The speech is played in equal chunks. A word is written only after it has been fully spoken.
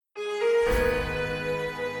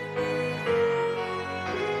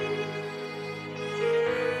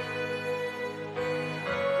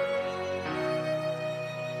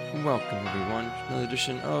Welcome, everyone, to another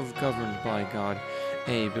edition of Governed by God,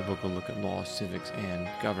 a biblical look at law, civics, and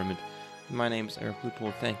government. My name is Eric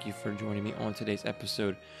Loopold. Thank you for joining me on today's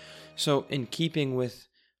episode. So, in keeping with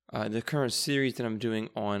the current series that I'm doing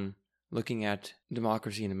on looking at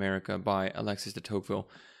democracy in America by Alexis de Tocqueville,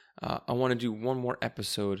 I want to do one more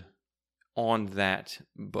episode on that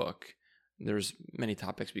book. There's many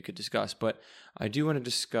topics we could discuss, but I do want to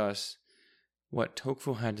discuss what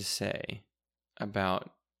Tocqueville had to say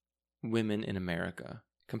about women in America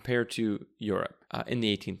compared to Europe in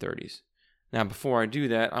the 1830s. Now, before I do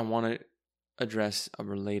that, I want to address a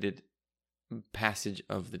related passage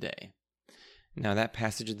of the day. Now, that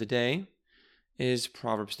passage of the day is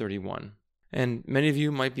Proverbs 31. And many of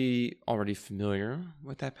you might be already familiar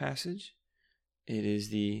with that passage. It is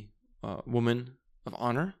the woman of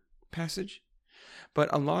honor passage.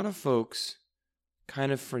 But a lot of folks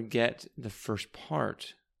kind of forget the first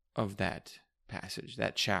part of that passage,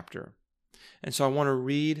 that chapter. And so I want to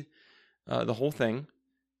read the whole thing.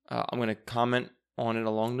 I'm going to comment on it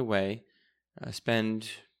along the way, spend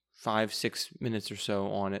 5-6 minutes or so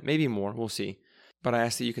on it, maybe more, we'll see. But I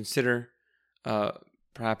ask that you consider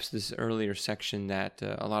perhaps this earlier section that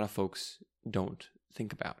a lot of folks don't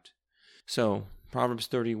think about. So, Proverbs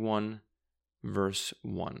 31, verse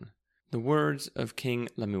 1. The words of King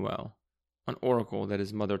Lemuel, an oracle that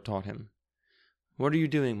his mother taught him. What are you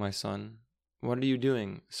doing, my son? What are you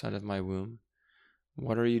doing, son of my womb?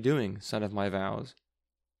 What are you doing, son of my vows?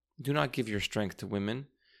 Do not give your strength to women,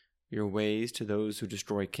 your ways to those who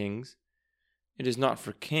destroy kings. It is not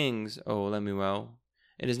for kings, O Lemuel.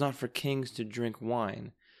 It is not for kings to drink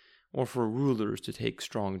wine, or for rulers to take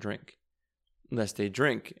strong drink, lest they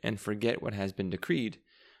drink and forget what has been decreed,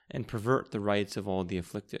 and pervert the rights of all the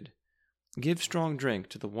afflicted. Give strong drink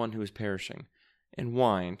to the one who is perishing, and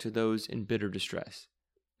wine to those in bitter distress.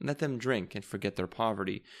 Let them drink and forget their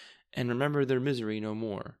poverty, and remember their misery no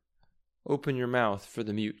more. Open your mouth for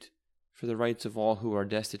the mute, for the rights of all who are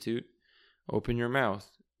destitute. Open your mouth,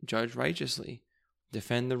 judge righteously,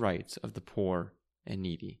 defend the rights of the poor and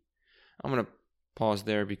needy. I'm going to pause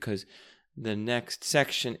there because the next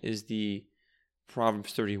section is the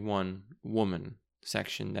Proverbs 31 woman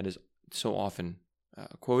section that is so often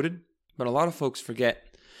quoted. But a lot of folks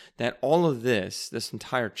forget that all of this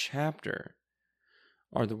entire chapter,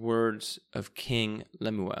 are the words of King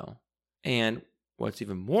Lemuel. And what's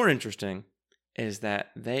even more interesting is that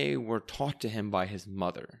they were taught to him by his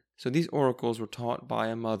mother. So these oracles were taught by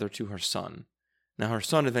a mother to her son. Now, her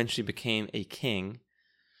son eventually became a king,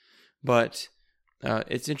 but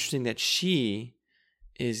it's interesting that she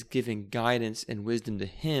is giving guidance and wisdom to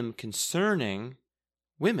him concerning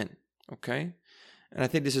women, okay? And I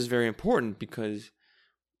think this is very important because,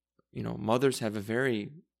 mothers have a very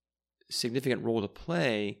significant role to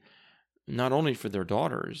play, not only for their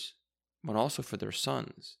daughters, but also for their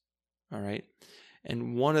sons, all right?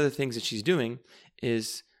 And one of the things that she's doing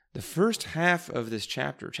is the first half of this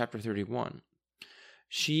chapter, chapter 31,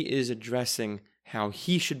 she is addressing how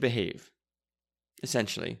he should behave,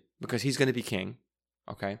 essentially, because he's going to be king,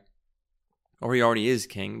 okay? Or he already is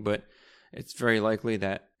king, but it's very likely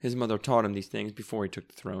that his mother taught him these things before he took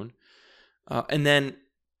the throne. And then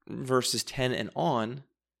verses 10 and on,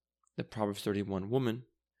 the Proverbs 31 woman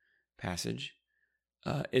passage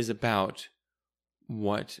is about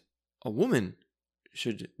what a woman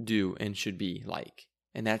should do and should be like.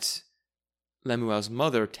 And that's Lemuel's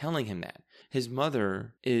mother telling him that. His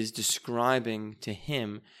mother is describing to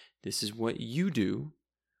him, this is what you do,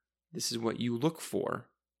 this is what you look for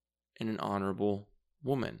in an honorable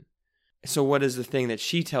woman. So what is the thing that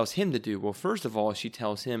she tells him to do? Well, first of all, she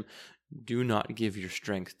tells him, do not give your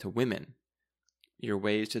strength to women, your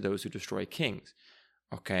ways to those who destroy kings.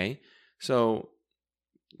 Okay, so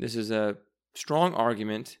this is a strong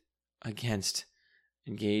argument against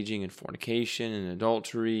engaging in fornication and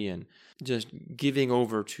adultery and just giving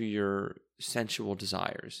over to your sensual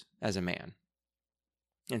desires as a man.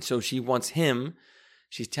 And so she wants him,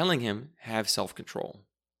 she's telling him, have self-control.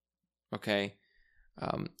 Okay,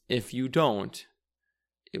 if you don't,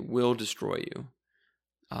 it will destroy you.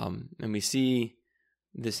 And we see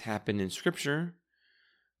this happen in Scripture,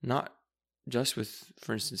 not just with,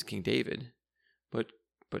 for instance, King David,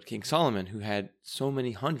 but King Solomon, who had so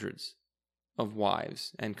many hundreds of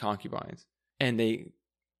wives and concubines, and they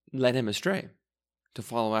led him astray to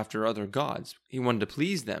follow after other gods. He wanted to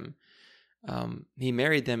please them. He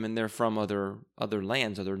married them, and they're from other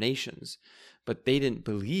lands, other nations, but they didn't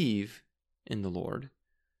believe in the Lord.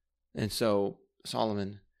 And so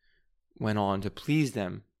Solomon went on to please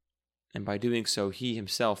them, and by doing so, he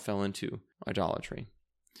himself fell into idolatry.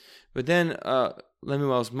 But then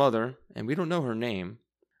Lemuel's mother, and we don't know her name,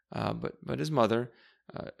 But his mother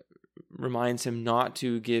reminds him not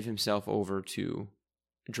to give himself over to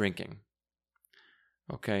drinking.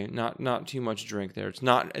 Okay, not too much drink there. It's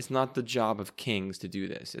not the job of kings to do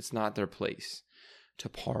this. It's not their place to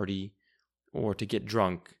party or to get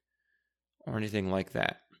drunk or anything like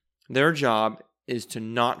that. Their job is to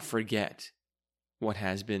not forget what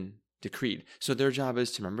has been decreed. So their job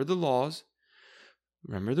is to remember the laws,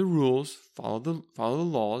 remember the rules, follow the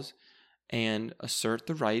laws, and assert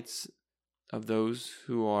the rights of those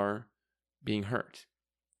who are being hurt,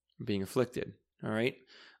 being afflicted. All right?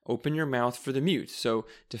 Open your mouth for the mute. So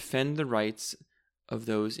defend the rights of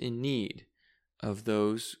those in need, of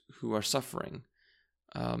those who are suffering,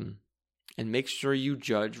 and make sure you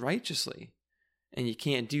judge righteously. And you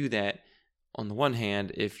can't do that, on the one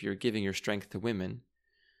hand, if you're giving your strength to women,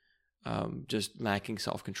 just lacking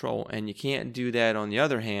self-control. And you can't do that, on the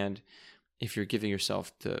other hand, if you're giving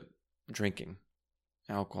yourself to drinking,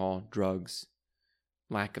 alcohol, drugs,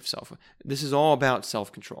 lack of self. This is all about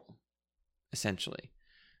self-control, essentially,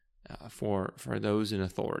 for those in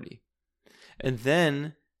authority. And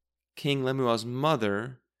then King Lemuel's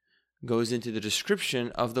mother goes into the description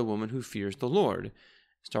of the woman who fears the Lord,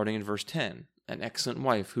 starting in verse 10. An excellent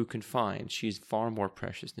wife who can find, she is far more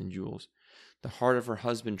precious than jewels. The heart of her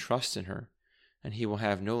husband trusts in her, and he will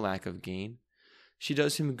have no lack of gain. She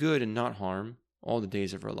does him good and not harm all the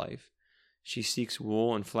days of her life. She seeks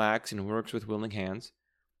wool and flax and works with willing hands.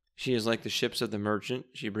 She is like the ships of the merchant.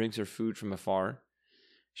 She brings her food from afar.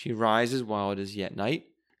 She rises while it is yet night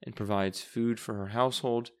and provides food for her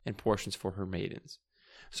household and portions for her maidens.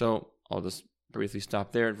 So I'll just briefly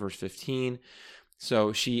stop there at verse 15.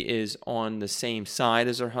 So she is on the same side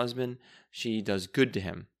as her husband. She does good to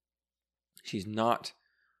him. She's not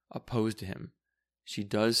opposed to him. She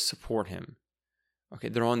does support him. Okay,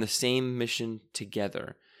 they're on the same mission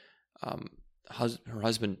together. Her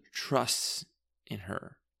husband trusts in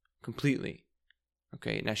her completely.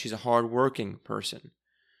 Okay, now she's a hard-working person,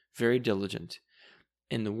 very diligent.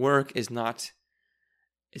 And the work is not,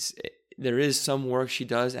 there is some work she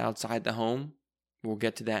does outside the home. We'll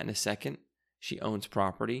get to that in a second. She owns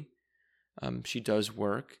property. She does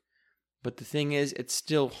work. But the thing is, it's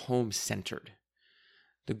still home-centered.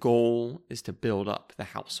 The goal is to build up the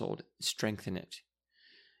household, strengthen it,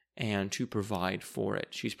 and to provide for it.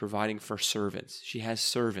 She's providing for servants. She has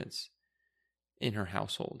servants in her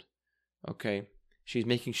household. Okay? She's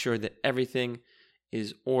making sure that everything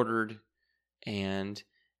is ordered and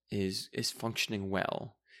is functioning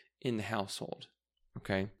well in the household.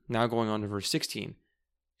 Okay? Now going on to verse 16.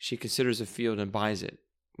 She considers a field and buys it.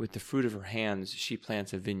 With the fruit of her hands, she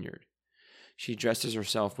plants a vineyard. She dresses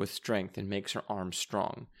herself with strength and makes her arms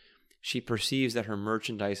strong. She perceives that her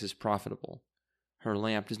merchandise is profitable. Her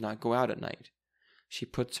lamp does not go out at night. She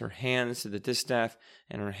puts her hands to the distaff,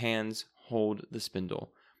 and her hands hold the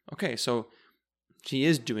spindle. Okay, so she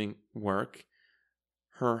is doing work.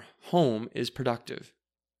 Her home is productive.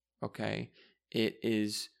 Okay, it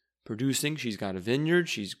is producing. She's got a vineyard.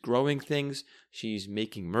 She's growing things. She's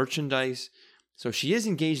making merchandise. So she is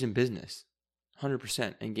engaged in business,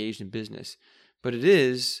 100% engaged in business. But it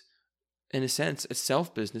is, in a sense, a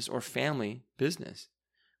self-business or family business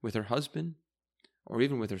with her husband or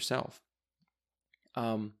even with herself.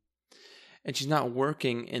 And she's not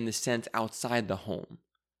working in the sense outside the home,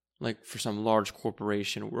 like for some large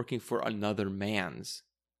corporation working for another man's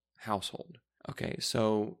household. Okay,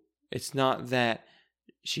 so it's not that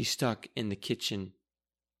she's stuck in the kitchen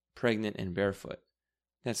pregnant and barefoot.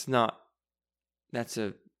 That's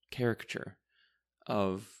a caricature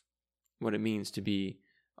of what it means to be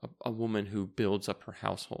a woman who builds up her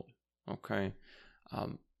household. Okay,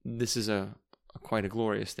 this is quite a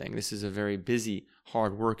glorious thing. This is a very busy,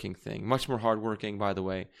 hard-working thing. Much more hard-working, by the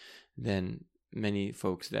way, than many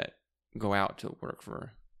folks that go out to work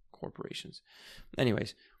for corporations.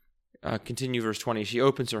 Anyways, continue verse 20. She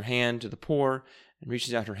opens her hand to the poor and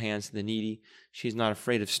reaches out her hands to the needy. She is not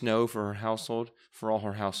afraid of snow for her household, for all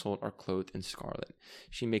her household are clothed in scarlet.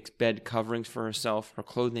 She makes bed coverings for herself. Her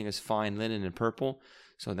clothing is fine linen and purple,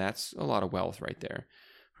 so that's a lot of wealth right there.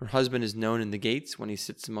 Her husband is known in the gates when he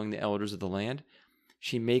sits among the elders of the land.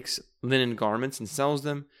 She makes linen garments and sells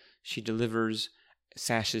them. She delivers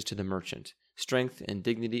sashes to the merchant. Strength and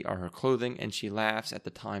dignity are her clothing, and she laughs at the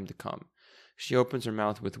time to come. She opens her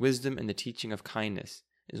mouth with wisdom, and the teaching of kindness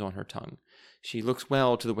is on her tongue. She looks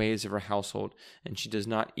well to the ways of her household, and she does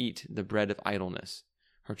not eat the bread of idleness.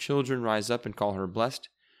 Her children rise up and call her blessed,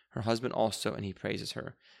 her husband also, and he praises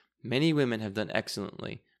her. Many women have done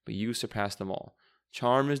excellently, but you surpass them all.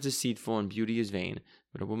 Charm is deceitful and beauty is vain,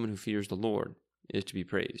 but a woman who fears the Lord is to be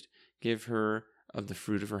praised. Give her of the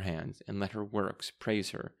fruit of her hands, and let her works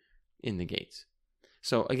praise her. in the gates.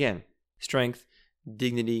 So again, strength,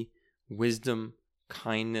 dignity, wisdom,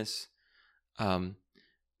 kindness.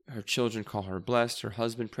 Her children call her blessed. Her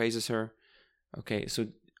husband praises her. Okay, so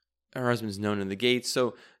her husband's known in the gates.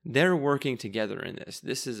 So they're working together in this.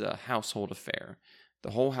 This is a household affair.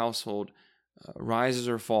 The whole household rises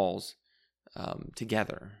or falls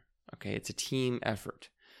together. Okay, it's a team effort.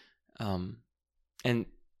 And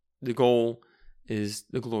the goal is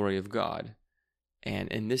the glory of God. And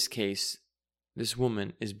in this case, this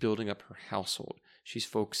woman is building up her household. She's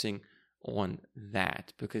focusing on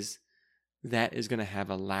that because that is going to have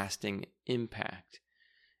a lasting impact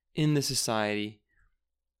in the society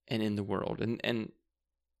and in the world. And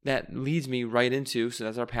that leads me right into, so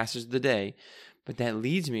that's our passage of the day, but that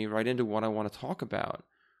leads me right into what I want to talk about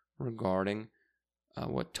regarding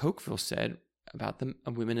what Tocqueville said about the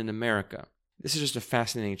women in America. This is just a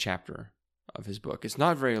fascinating chapter of his book. It's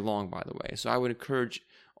not very long, by the way, so I would encourage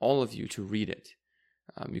all of you to read it.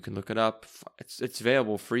 You can look it up. It's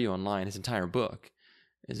available free online. His entire book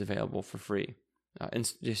is available for free.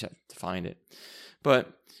 And you just have to find it.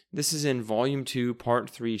 But this is in Volume 2, Part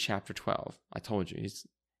 3, Chapter 12. I told you,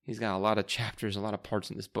 he's got a lot of chapters, a lot of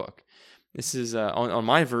parts in this book. This is, on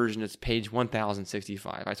my version, it's page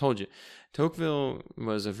 1065. I told you, Tocqueville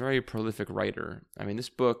was a very prolific writer. I mean, this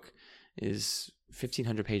book is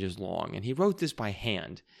 1,500 pages long, and he wrote this by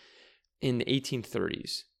hand in the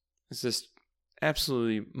 1830s. It's just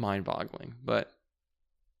absolutely mind-boggling. But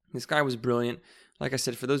this guy was brilliant. Like I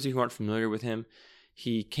said, for those of you who aren't familiar with him,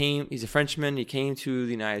 he's a Frenchman. He came to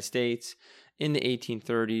the United States in the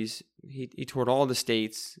 1830s. He toured all the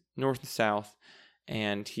states, north and south,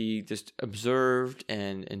 and he just observed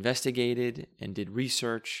and investigated and did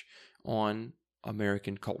research on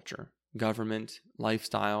American culture, government,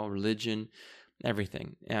 lifestyle, religion,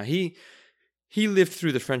 everything. Now, he lived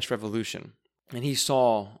through the French Revolution, and he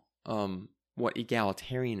saw what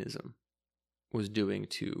egalitarianism was doing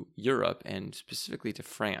to Europe and specifically to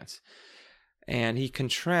France. And he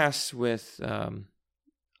contrasts with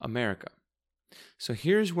America. So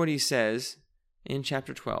here's what he says in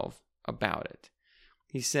chapter 12 about it.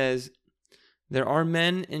 He says, "There are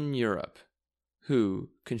men in Europe who,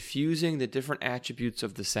 confusing the different attributes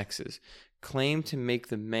of the sexes, claim to make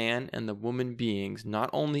the man and the woman beings not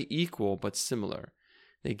only equal but similar.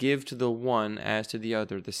 They give to the one as to the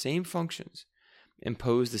other the same functions,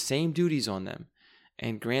 impose the same duties on them,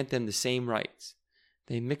 and grant them the same rights.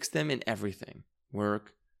 They mix them in everything,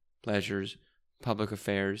 work, pleasures, public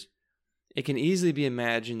affairs. It can easily be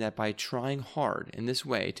imagined that by trying hard in this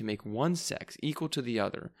way to make one sex equal to the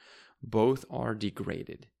other, both are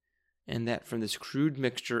degraded, and that from this crude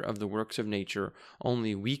mixture of the works of nature,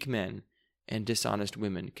 only weak men and dishonest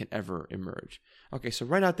women can ever emerge." Okay, so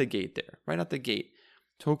right out the gate,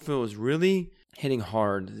 Tocqueville is really hitting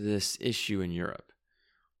hard this issue in Europe,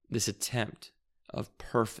 this attempt of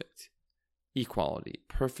perfect equality,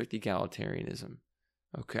 perfect egalitarianism.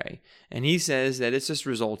 Okay, and he says that it's just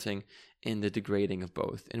resulting in the degrading of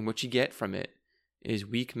both, and what you get from it is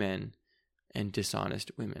weak men and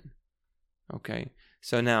dishonest women. Okay,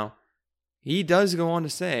 so now he does go on to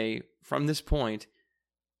say from this point,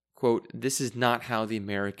 quote, "This is not how the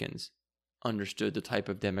Americans understood the type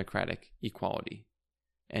of democratic equality,"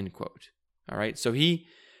 end quote. All right, so he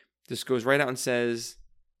just goes right out and says,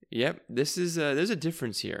 yep, there's a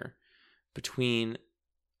difference here between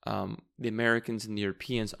the Americans and the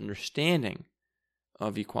Europeans' understanding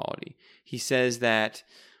of equality. He says that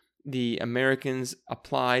the Americans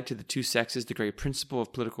applied to the two sexes the great principle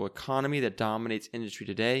of political economy that dominates industry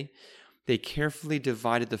today. They carefully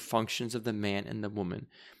divided the functions of the man and the woman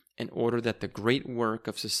in order that the great work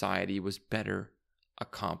of society was better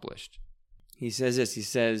accomplished. He says this, he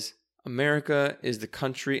says, "America is the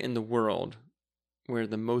country in the world where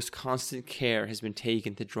the most constant care has been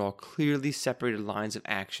taken to draw clearly separated lines of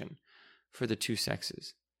action for the two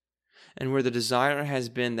sexes, and where the desire has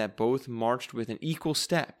been that both marched with an equal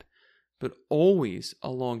step, but always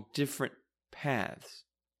along different paths."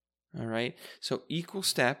 All right? So equal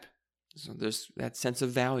step, so there's that sense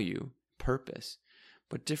of value, purpose,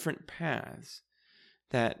 but different paths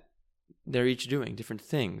that they're each doing different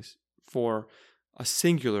things for a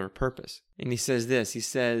singular purpose. And he says this, he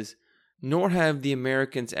says, "Nor have the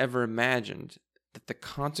Americans ever imagined that the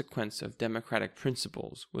consequence of democratic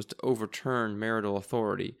principles was to overturn marital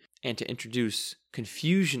authority and to introduce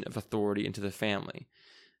confusion of authority into the family.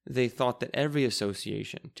 They thought that every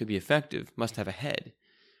association, to be effective, must have a head,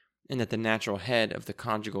 and that the natural head of the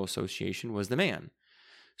conjugal association was the man.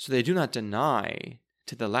 So they do not deny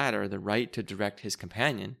to the latter the right to direct his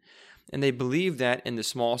companion, and they believe that in the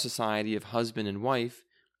small society of husband and wife,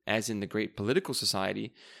 as in the great political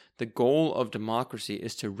society, The goal of democracy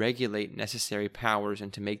is to regulate necessary powers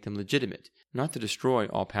and to make them legitimate, not to destroy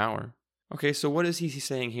all power. Okay, so what is he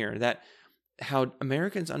saying here? That how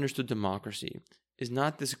Americans understood democracy is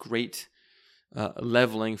not this great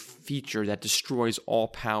leveling feature that destroys all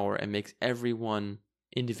power and makes everyone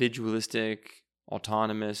individualistic,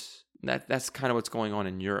 autonomous. That's kind of what's going on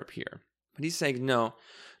in Europe here. But he's saying, no,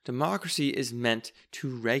 democracy is meant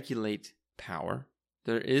to regulate power.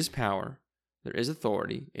 There is power, there is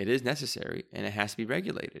authority, it is necessary, and it has to be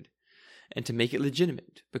regulated. And to make it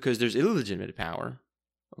legitimate, because there's illegitimate power,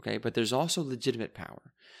 okay, but there's also legitimate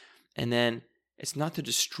power. And then it's not to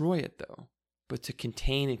destroy it, though, but to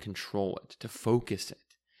contain and control it, to focus it.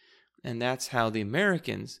 And that's how the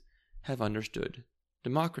Americans have understood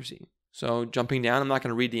democracy. So jumping down, I'm not going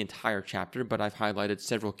to read the entire chapter, but I've highlighted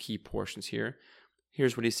several key portions here.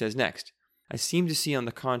 Here's what he says next. I seem to see, on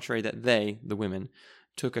the contrary, that they, the women,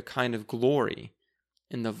 took a kind of glory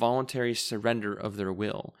in the voluntary surrender of their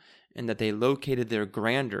will, and that they located their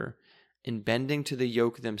grandeur in bending to the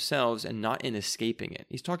yoke themselves and not in escaping it.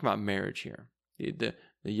 He's talking about marriage here, the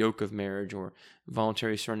yoke of marriage, or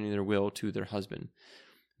voluntary surrendering their will to their husband.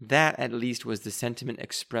 That, at least, was the sentiment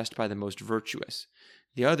expressed by the most virtuous.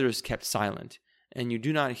 The others kept silent, and you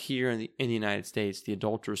do not hear in the United States the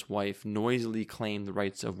adulterous wife noisily claim the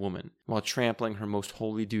rights of woman, while trampling her most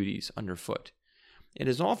holy duties underfoot. It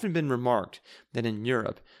has often been remarked that in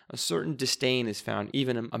Europe a certain disdain is found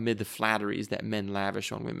even amid the flatteries that men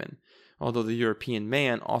lavish on women. Although the European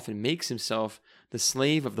man often makes himself the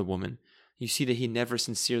slave of the woman, you see that he never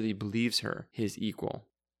sincerely believes her his equal.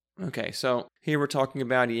 Okay, so here we're talking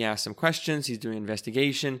about, he asks some questions, he's doing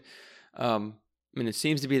investigation. It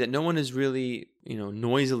seems to be that no one is really,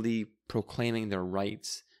 noisily proclaiming their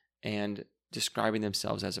rights and describing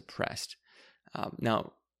themselves as oppressed.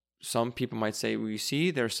 Now, some people might say, well, you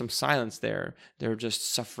see, there's some silence there. They're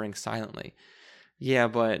just suffering silently. Yeah,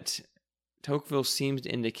 but Tocqueville seems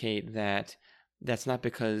to indicate that that's not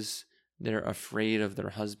because they're afraid of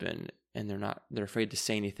their husband and they're afraid to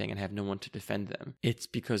say anything and have no one to defend them. It's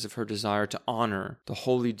because of her desire to honor the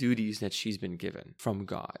holy duties that she's been given from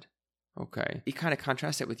God. Okay. He kind of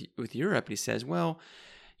contrasts it with Europe. He says, well,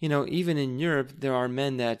 even in Europe, there are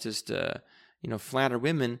men that just, flatter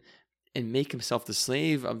women and make himself the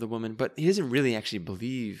slave of the woman, but he doesn't really actually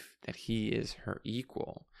believe that he is her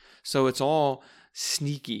equal. So it's all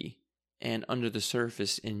sneaky and under the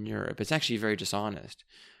surface in Europe. It's actually very dishonest.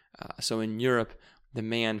 So in Europe, the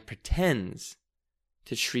man pretends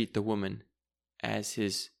to treat the woman as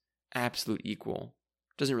his absolute equal,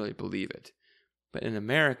 doesn't really believe it. But in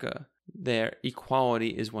America, their equality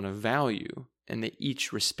is one of value, and they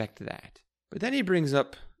each respect that. But then he brings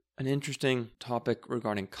up an interesting topic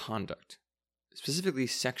regarding conduct, specifically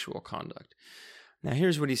sexual conduct. Now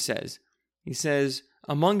here's what he says. He says,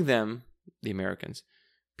 among them, the Americans,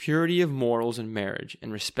 purity of morals in marriage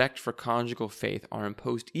and respect for conjugal faith are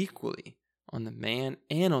imposed equally on the man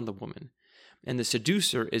and on the woman, and the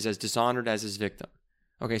seducer is as dishonored as his victim.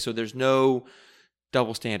 Okay, so there's no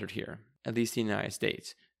double standard here, at least in the United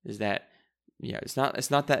States, is that, it's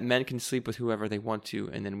not that men can sleep with whoever they want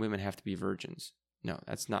to and then women have to be virgins. No,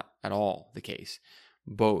 that's not at all the case.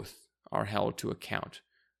 Both are held to account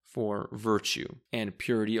for virtue and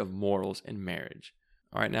purity of morals in marriage.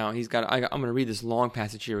 All right, now I'm going to read this long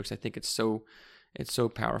passage here because I think it's so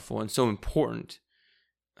powerful and so important.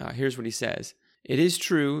 Here's what he says. It is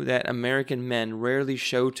true that American men rarely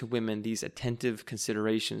show to women these attentive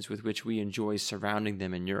considerations with which we enjoy surrounding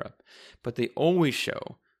them in Europe, but they always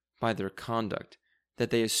show, by their conduct, that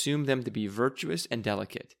they assume them to be virtuous and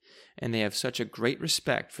delicate, and they have such a great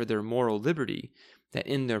respect for their moral liberty that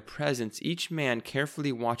in their presence each man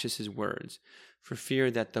carefully watches his words, for fear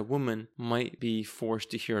that the woman might be forced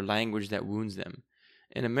to hear language that wounds them.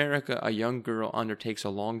 In America, a young girl undertakes a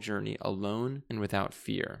long journey alone and without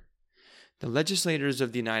fear. The legislators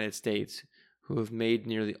of the United States, who have made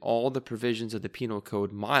nearly all the provisions of the penal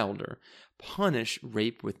code milder, punish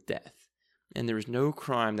rape with death, and there is no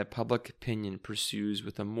crime that public opinion pursues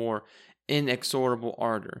with a more inexorable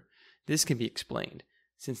ardor. This can be explained,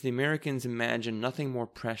 since the Americans imagine nothing more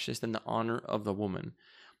precious than the honor of the woman,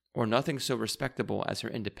 or nothing so respectable as her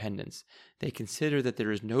independence. They consider that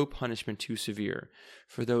there is no punishment too severe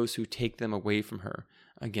for those who take them away from her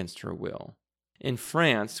against her will. In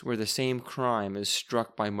France, where the same crime is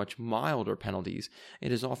struck by much milder penalties,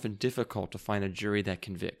 it is often difficult to find a jury that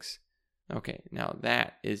convicts. Okay, now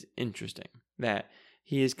that is interesting, that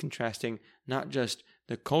he is contrasting not just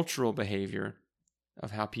the cultural behavior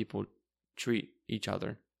of how people treat each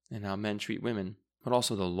other and how men treat women, but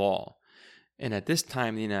also the law. And at this time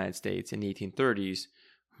in the United States, in the 1830s,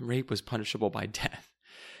 rape was punishable by death.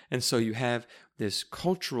 And so you have this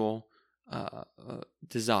cultural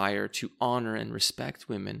desire to honor and respect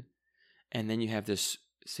women, and then you have this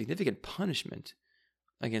significant punishment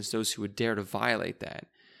against those who would dare to violate that.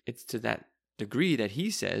 It's to that degree that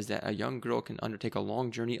he says that a young girl can undertake a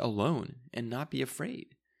long journey alone and not be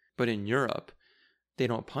afraid. But in Europe, they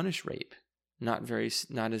don't punish rape, not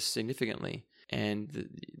as significantly, and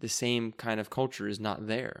the same kind of culture is not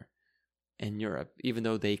there in Europe, even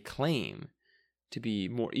though they claim to be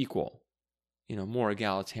more equal, more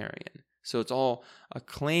egalitarian. So it's all a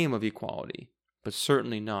claim of equality, but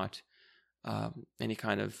certainly not any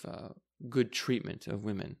kind of good treatment of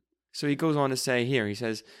women. So he goes on to say here, he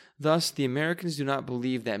says, thus the Americans do not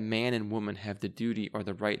believe that man and woman have the duty or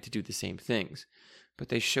the right to do the same things, but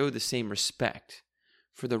they show the same respect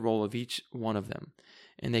for the role of each one of them,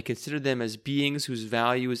 and they consider them as beings whose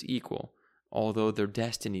value is equal, although their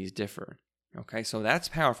destinies differ. Okay, so that's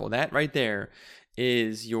powerful. That right there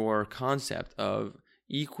is your concept of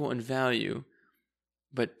equal in value,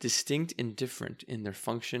 but distinct and different in their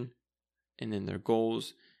function and in their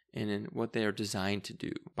goals and in what they are designed to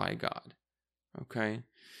do by God. Okay,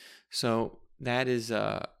 so that is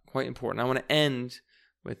quite important. I want to end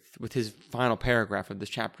with his final paragraph of this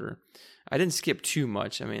chapter. I didn't skip too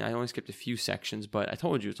much. I mean, I only skipped a few sections, but I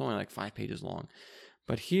told you it's only like 5 pages long.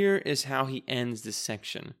 But here is how he ends this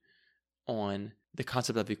section on the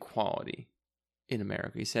concept of equality in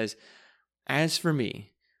America. He says, as for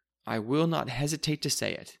me, I will not hesitate to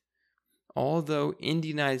say it. Although in the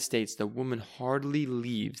United States the woman hardly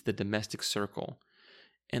leaves the domestic circle,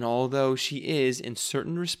 and although she is in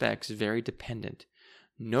certain respects very dependent,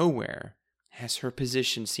 nowhere has her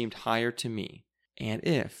position seemed higher to me. And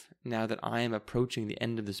if, now that I am approaching the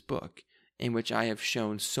end of this book, in which I have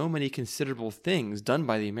shown so many considerable things done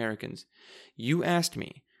by the Americans, you asked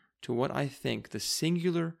me to what I think the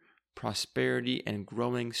singular prosperity and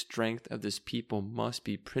growing strength of this people must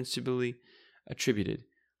be principally attributed,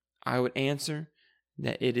 I would answer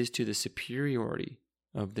that it is to the superiority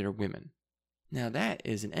of their women. Now that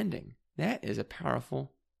is an ending. That is a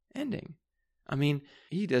powerful ending. I mean,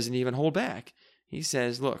 he doesn't even hold back. He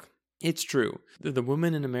says, look, it's true. The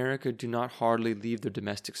women in America do not hardly leave their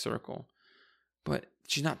domestic circle, but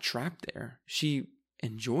she's not trapped there. She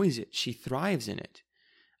enjoys it. She thrives in it.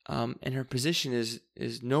 And her position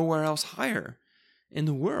is nowhere else higher in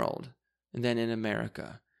the world than in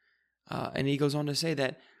America. And he goes on to say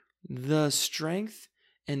that the strength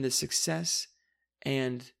and the success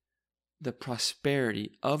and the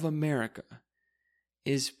prosperity of America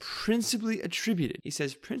is principally attributed, he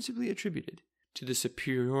says, principally attributed to the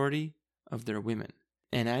superiority of their women.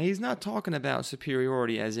 And he's not talking about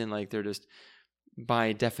superiority as in like they're just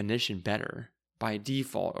by definition better, by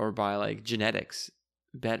default, or by like genetics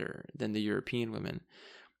better than the European women.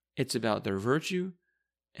 It's about their virtue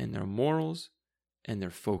and their morals and their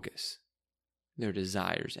focus, their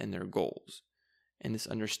desires and their goals, and this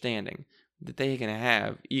understanding that they can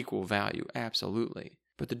have equal value, absolutely.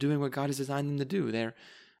 But they're doing what God has designed them to do.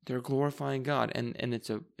 They're glorifying God, and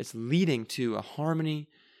it's leading to a harmony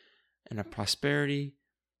and a prosperity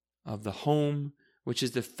of the home, which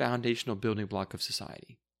is the foundational building block of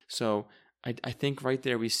society. So I think right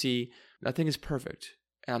there we see nothing is perfect.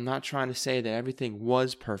 And I'm not trying to say that everything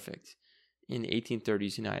was perfect in the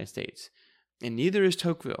 1830s United States. And neither is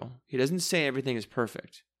Tocqueville. He doesn't say everything is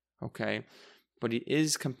perfect, okay? But he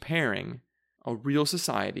is comparing a real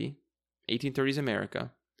society, 1830s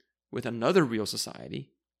America, with another real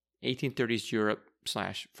society, 1830s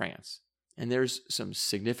Europe/France. And there's some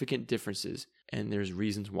significant differences, and there's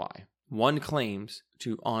reasons why. One claims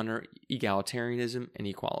to honor egalitarianism and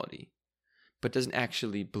equality, but doesn't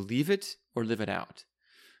actually believe it or live it out.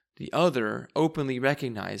 The other openly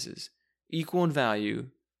recognizes equal in value,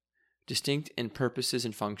 distinct in purposes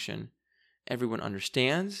and function. Everyone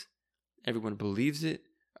understands, everyone believes it,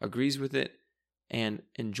 agrees with it, and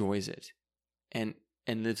enjoys it, and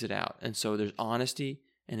lives it out. And so there's honesty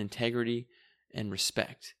and integrity and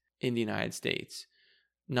respect in the United States.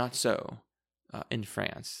 Not so in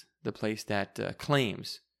France, the place that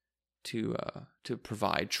claims to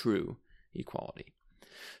provide true equality.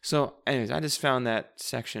 So anyways, I just found that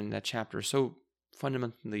section, that chapter, so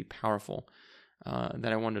fundamentally powerful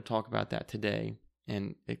that I wanted to talk about that today,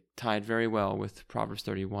 and it tied very well with Proverbs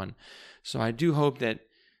 31. So I do hope that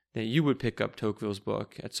you would pick up Tocqueville's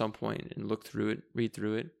book at some point and look through it, read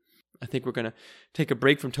through it. I think we're going to take a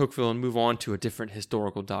break from Tocqueville and move on to a different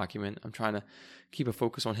historical document. I'm trying to keep a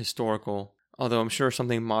focus on historical, although I'm sure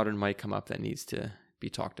something modern might come up that needs to be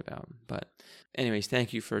talked about. But anyways,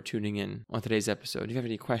 thank you for tuning in on today's episode. If you have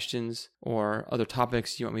any questions or other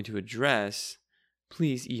topics you want me to address,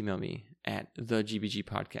 please email me at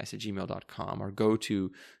thegbgpodcast@gmail.com, or go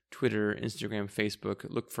to Twitter, Instagram, Facebook.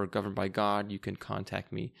 Look for Governed by God. You can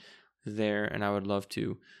contact me there, and I would love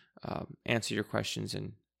to answer your questions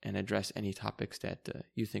and address any topics that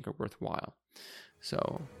you think are worthwhile.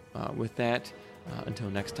 So with that, until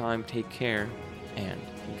next time, take care, and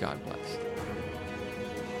God bless.